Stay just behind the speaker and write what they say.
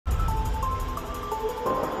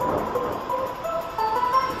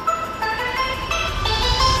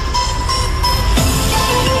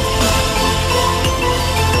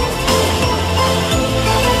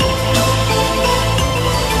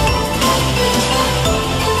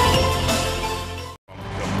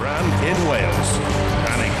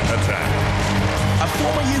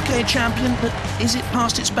UK champion, but is it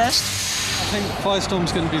past its best? I think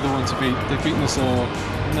Firestorm's going to be the one to beat. They've beaten us a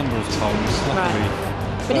number of times, luckily.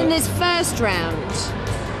 Right. But in this first round,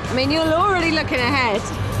 I mean, you're already looking ahead.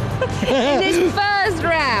 In this first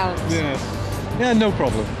round. Yeah, no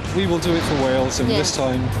problem. We will do it for Wales, and this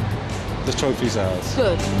time the trophy's ours.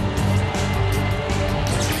 Good.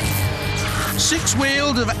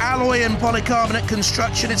 Six-wheeled of alloy and polycarbonate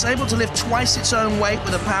construction, it's able to lift twice its own weight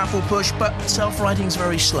with a powerful push, but self-righting's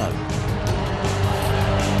very slow.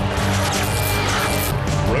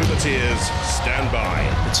 Roboteers, stand by.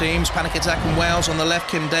 The teams, Panic Attack and Wales on the left,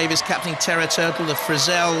 Kim Davis captaining Terror Turtle, the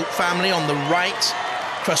Frizzell family on the right,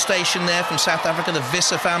 Crushtacean there from South Africa, the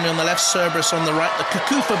Visser family on the left, Cerberus on the right, the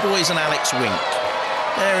Kakufa boys and Alex Wink.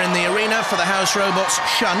 They're in the arena for the House Robots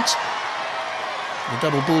Shunt. The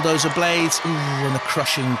double bulldozer blades, and the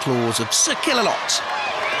crushing claws of Sir Killalot.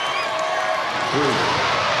 3, 2, 1.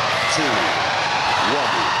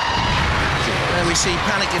 There we see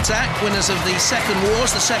Panic Attack, winners of the second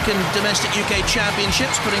wars, the second domestic UK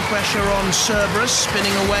championships, putting pressure on Cerberus,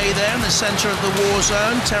 spinning away there in the centre of the war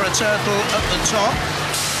zone. Terror Turtle at the top.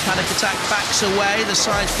 Panic Attack backs away, the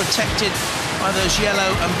sides protected by those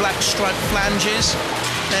yellow and black striped flanges.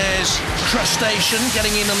 There's Crushtacean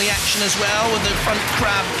getting in on the action as well with the front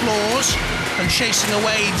crab claws and chasing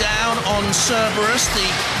away down on Cerberus. The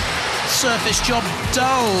surface job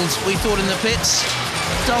dulled, we thought, in the pits.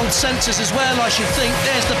 Dulled sensors as well, I should think.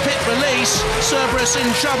 There's the pit release. Cerberus in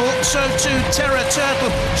trouble, so too Terror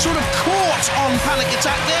Turtle. Sort of caught on Panic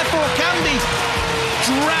Attack, therefore can be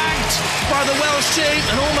dragged by the Welsh team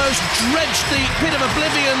and almost dredged the pit of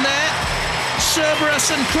oblivion there.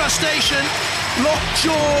 Cerberus and Crushtacean lock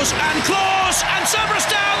jaws and claws, and Cerberus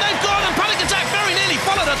down, they've gone, and Panic Attack very nearly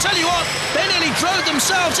followed. I'll tell you what, they nearly drove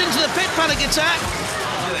themselves into the pit, Panic Attack.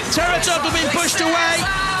 Terror Turtle being pushed away,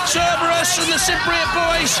 Cerberus and the Cypriot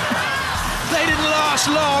boys, they didn't last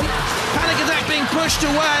long. Panic Attack being pushed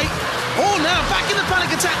away. Oh, now back in the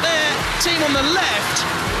Panic Attack there, team on the left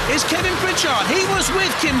is Kevin Pritchard. He was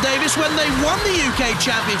with Kim Davis when they won the UK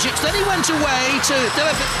Championships, then he went away to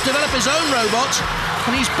develop his own robot.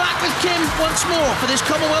 And he's back with Kim once more for this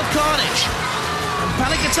Commonwealth Carnage. And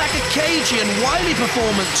Panic Attack, a cagey and wily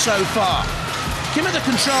performance so far. Kim at the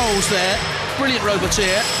controls there, brilliant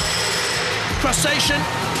roboteer. Crushtacean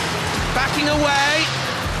backing away.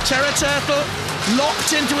 Terror Turtle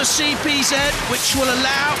locked into a CPZ, which will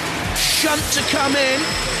allow Shunt to come in.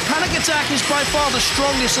 Panic Attack is by far the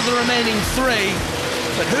strongest of the remaining three.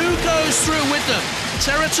 But who goes through with them?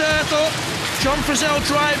 Terror Turtle. John Frizzell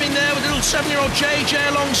driving there with little 7-year-old JJ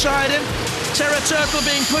alongside him. Terror Turtle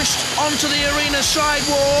being pushed onto the arena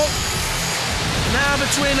sidewall. Now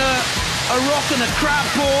between a rock and a crab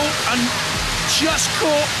ball, and just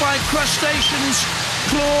caught by Crushtacean's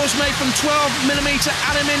claws made from 12mm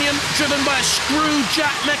aluminium, driven by a screw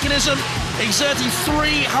jack mechanism, exerting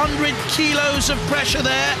 300 kilos of pressure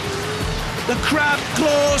there. The crab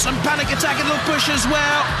claws and Panic Attack, a little push as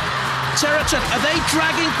well. Terror Turtle, are they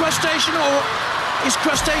dragging Crushtacean, or is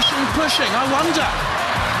Crushtacean pushing? I wonder.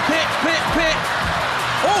 Pit, pit, pit.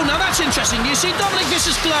 Oh, now that's interesting. You see Dominic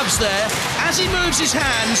Visser's gloves there. As he moves his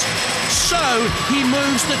hands, so he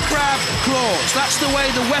moves the crab claws. That's the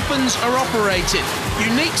way the weapons are operated.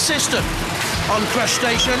 Unique system on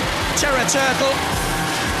Crushtacean. Terror Turtle,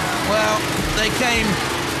 well, they came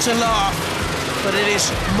to laugh, but it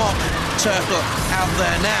is Mock Turtle out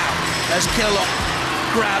there now as Killalot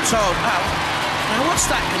grabs hold. Oh, now what's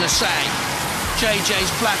that going to say?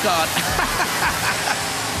 JJ's placard.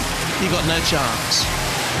 You got no chance.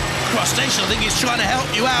 Crushtacean, I think he's trying to help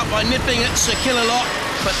you out by nipping at Sir Killalot,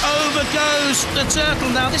 but over goes the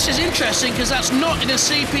Turtle. Now this is interesting because that's not in a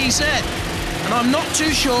CPZ, and I'm not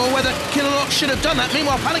too sure whether Killalot should have done that.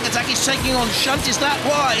 Meanwhile, Panic Attack is taking on Shunt. Is that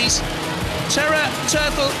wise? Terror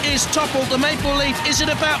Turtle is toppled. The maple leaf, is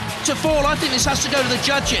it about to fall? I think this has to go to the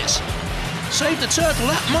judges. Save the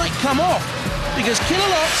Turtle, that might come off, because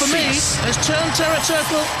Killalot, for me, has turned Terror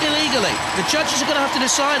Turtle illegally. The judges are going to have to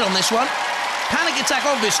decide on this one. Panic Attack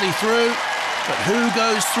obviously through, but who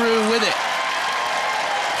goes through with it?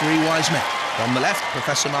 Three wise men. On the left,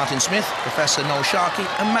 Professor Martin Smith, Professor Noel Sharkey,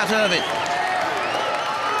 and Matt Irving.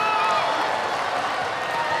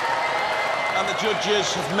 And the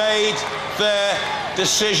judges have made their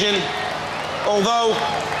decision. Although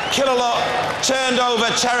Killalot turned over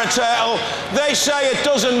Terror Turtle, they say it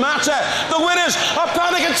doesn't matter. The winners are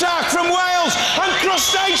Panic Attack from Wales and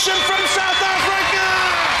Crushtacean from South Africa!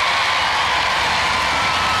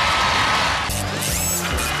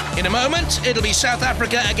 In a moment, it'll be South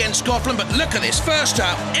Africa against Scotland, but look at this first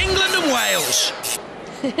up, England and Wales.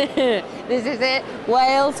 This is it.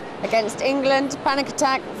 Wales against England. Panic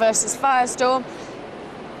Attack versus Firestorm.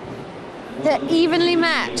 They're evenly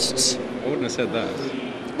matched. I wouldn't have said that.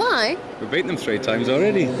 Why? We've beaten them 3 times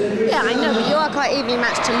already. Yeah, I know, but you are quite evenly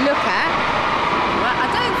matched to look at. Well, I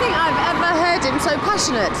don't think I've ever heard him so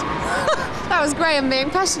passionate. That was Graham being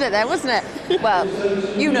passionate there, wasn't it? Well,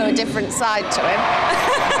 you know a different side to him.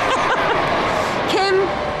 Kim,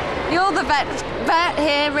 you're the vet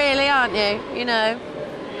here, really, aren't you? You know.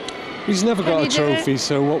 He's never got a trophy,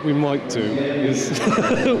 so what we might do is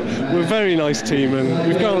we're a very nice team, and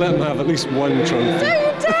we've got to let them have at least one trophy. Don't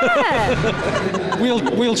you dare!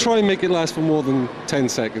 We'll try and make it last for more than 10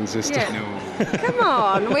 seconds this time. No. Come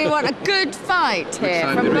on, we want a good fight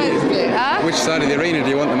here from both of you, huh? Which side of the arena do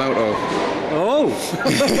you want them out of? Oh!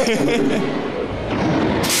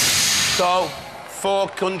 So, 4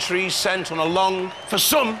 countries sent on a long, for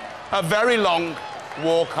some, a very long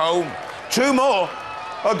walk home. 2 more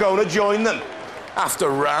are going to join them after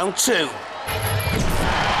round 2.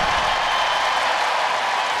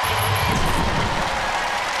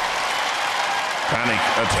 Panic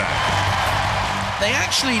Attack. They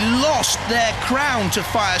actually lost their crown to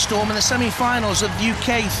Firestorm in the semi-finals of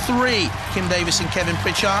UK 3. Kim Davis and Kevin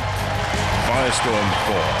Pritchard. Firestorm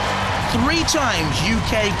 4. 3 times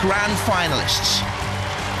UK Grand Finalists.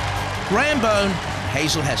 Graham Bone,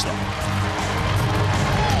 Hazel Heslop.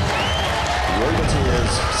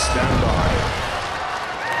 Roboteers, stand by.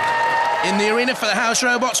 In the arena for the House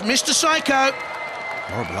Robots, Mr. Psycho.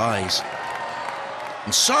 Horrible eyes.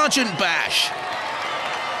 And Sergeant Bash.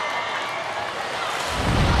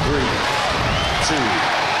 3, 2, 1,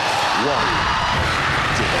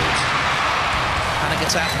 debate. Panic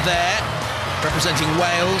Attack there, representing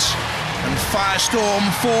Wales. And Firestorm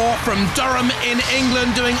 4 from Durham in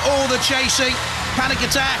England, doing all the chasing. Panic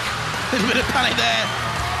Attack, a little bit of panic there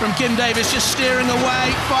from Kim Davis, just steering away.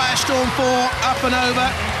 Firestorm 4 up and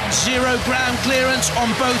over. 0 ground clearance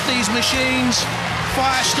on both these machines.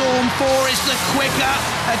 Firestorm 4 is the quicker,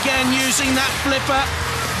 again using that flipper.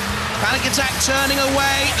 Panic Attack turning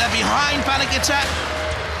away, they're behind Panic Attack.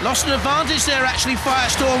 Lost an advantage there, actually,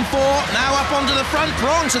 Firestorm 4. Now up onto the front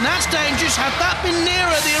prongs, and that's dangerous. Had that been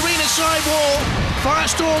nearer the arena side wall,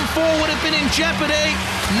 Firestorm 4 would have been in jeopardy.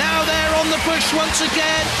 Now they're on the push once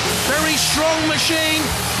again. Very strong machine.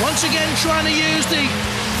 Once again trying to use the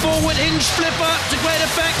forward hinge flipper to great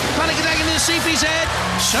effect. Panic Attack into the CP's head.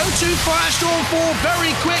 So too Firestorm 4.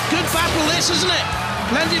 Very quick. Good battle this, isn't it?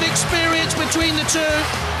 Plenty of experience between the two.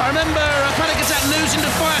 I remember Panic Attack losing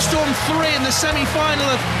to Firestorm 3 in the semi-final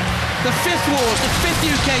of the 5th Wars, the 5th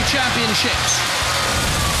UK Championships.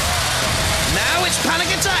 Now it's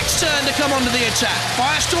Panic Attack's turn to come onto the attack.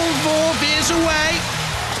 Firestorm 4 veers away.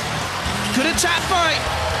 Good attack by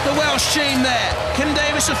the Welsh team there. Kim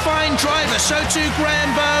Davis, a fine driver. So too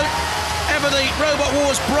Graham Bone, ever the Robot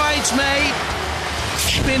Wars bridesmaid.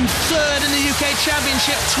 Been 3rd in the UK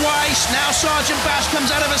Championship twice. Now Sergeant Bash comes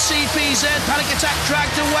out of a CPZ. Panic Attack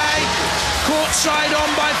dragged away. Caught side on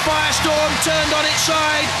by Firestorm. Turned on its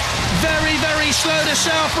side. Very, very slow to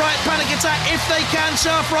self-right. Panic Attack, if they can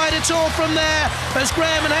self-right at all from there. As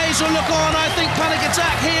Graham and Hazel look on, I think Panic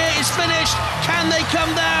Attack here is finished. Can they come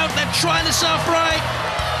down? They're trying to self-right.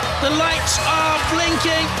 The lights are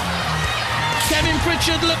blinking. Kevin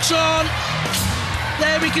Pritchard looks on.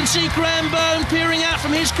 There we can see Graham Bone peering out from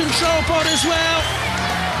his control pod as well.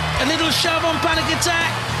 A little shove on Panic Attack.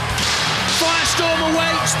 Firestorm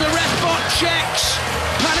awaits, the ref bot checks.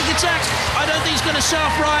 Panic Attack, I don't think he's going to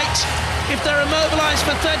self-right. If they're immobilised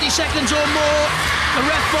for 30 seconds or more, the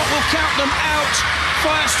ref bot will count them out.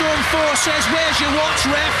 Firestorm 4 says, where's your watch,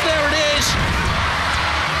 ref? There it is.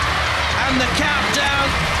 And the countdown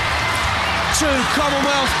to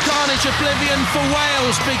Commonwealth Carnage Oblivion for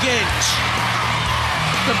Wales begins.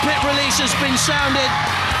 The pit release has been sounded.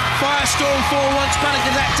 Firestorm 4 wants Panic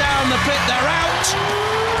Attack down the pit. They're out.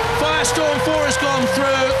 Firestorm 4 has gone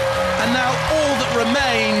through. And now all that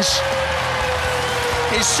remains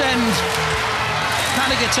is send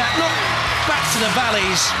Panic Attack not back to the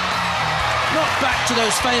valleys, not back to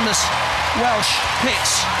those famous Welsh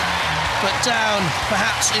pits, but down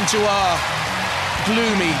perhaps into our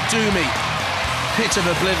gloomy, doomy pit of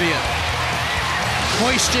oblivion.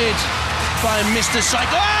 Hoisted by Mr.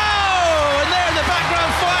 Psycho. Oh! And there in the background,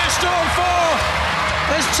 Firestorm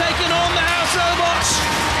 4 has taken on the House Robots.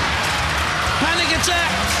 Panic Attack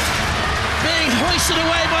being hoisted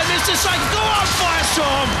away by Mr. Psycho. Go on,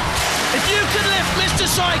 Firestorm! If you can lift Mr.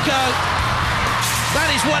 Psycho, that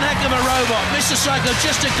is one heck of a robot. Mr. Psycho,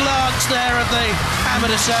 just a glance there at the hammer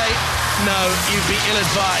to say, no, you'd be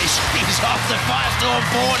ill-advised. He's after Firestorm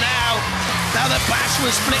 4 now. Now that Bash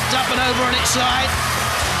was flicked up and over on its side.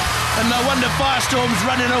 And no wonder Firestorm's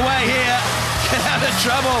running away here. Get out of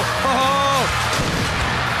trouble. Oh.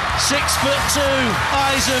 6'2",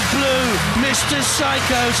 eyes of blue. Mr.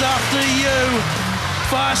 Psycho's after you.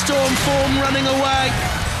 Firestorm form running away.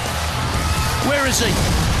 Where is he?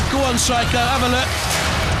 Go on, Psycho, have a look.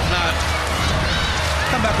 No.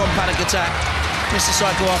 Come back on Panic Attack. Mr.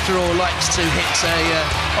 Psycho, after all, likes to hit a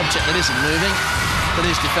object that isn't moving, that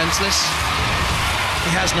is defenceless.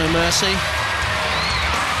 He has no mercy.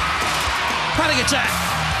 Panic Attack.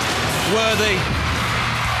 Worthy,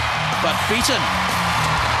 but beaten.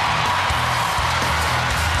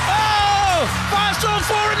 Oh! Firestorm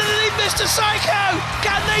 4 underneath Mr. Psycho!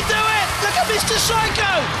 Can they do it? Look at Mr.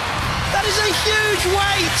 Psycho! That is a huge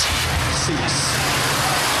weight! Cease.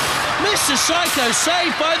 Mr. Psycho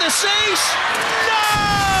saved by the cease!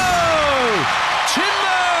 No!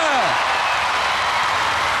 Timber!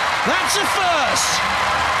 That's a first!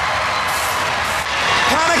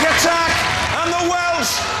 Panic Attack and the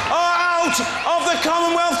Welsh are out of the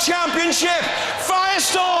Commonwealth Championship.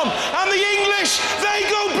 Firestorm and the English, they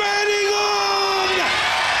go burning on!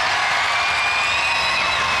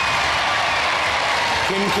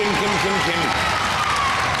 Kim.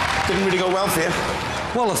 Didn't really go well for you.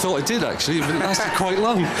 Well, I thought it did actually, but it lasted quite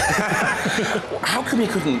long. How come you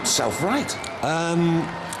couldn't self-right?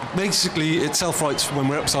 Basically, it self-rights when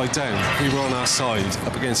we're upside down. We were on our side,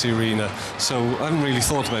 up against the arena, so I hadn't really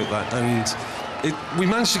thought about that. And we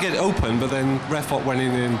managed to get it open, but then Refot went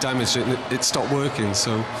in and damaged it, and it stopped working,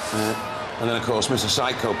 so... And then, of course, Mr.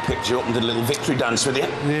 Psycho picked you up and did a little victory dance with you.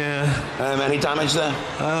 Yeah. Any damage there?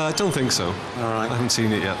 I don't think so. All right. I haven't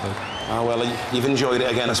seen it yet, though. Oh, well, you've enjoyed it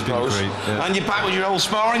again, I suppose. Great, yeah. And you're back with your old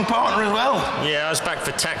sparring partner as well. Yeah, I was back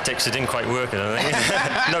for tactics. It didn't quite work, I don't think.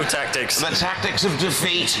 No tactics. The tactics of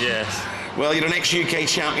defeat. Yes. Well, you're an ex-UK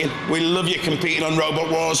champion. We love you competing on Robot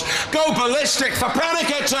Wars. Go ballistic for Panic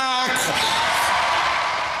Attack!